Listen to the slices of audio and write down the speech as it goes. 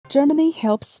Germany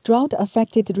helps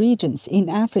drought-affected regions in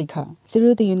Africa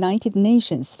through the United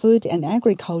Nations Food and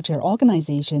Agriculture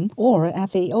Organization, or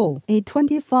FAO. A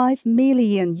 €25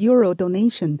 million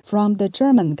donation from the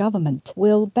German government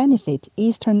will benefit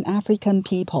Eastern African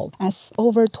people, as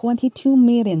over 22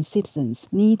 million citizens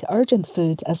need urgent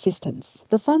food assistance.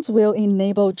 The funds will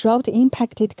enable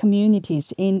drought-impacted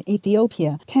communities in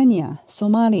Ethiopia, Kenya,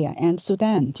 Somalia, and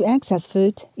Sudan to access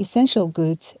food, essential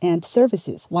goods, and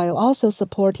services, while also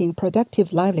supporting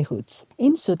productive livelihoods.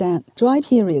 In Sudan, dry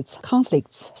periods,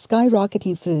 conflicts,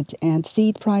 skyrocketing food and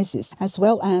seed prices, as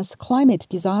well as climate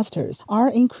disasters, are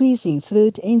increasing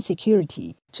food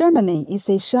insecurity. Germany is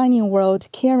a Shining World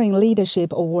Caring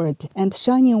Leadership Award and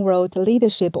Shining World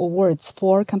Leadership Awards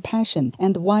for Compassion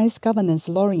and Wise Governance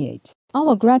Laureate.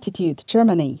 Our gratitude,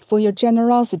 Germany, for your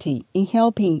generosity in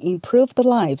helping improve the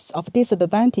lives of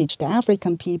disadvantaged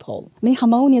African people. May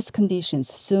harmonious conditions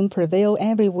soon prevail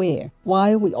everywhere,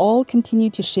 while we all continue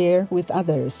to share with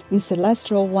others in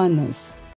celestial oneness.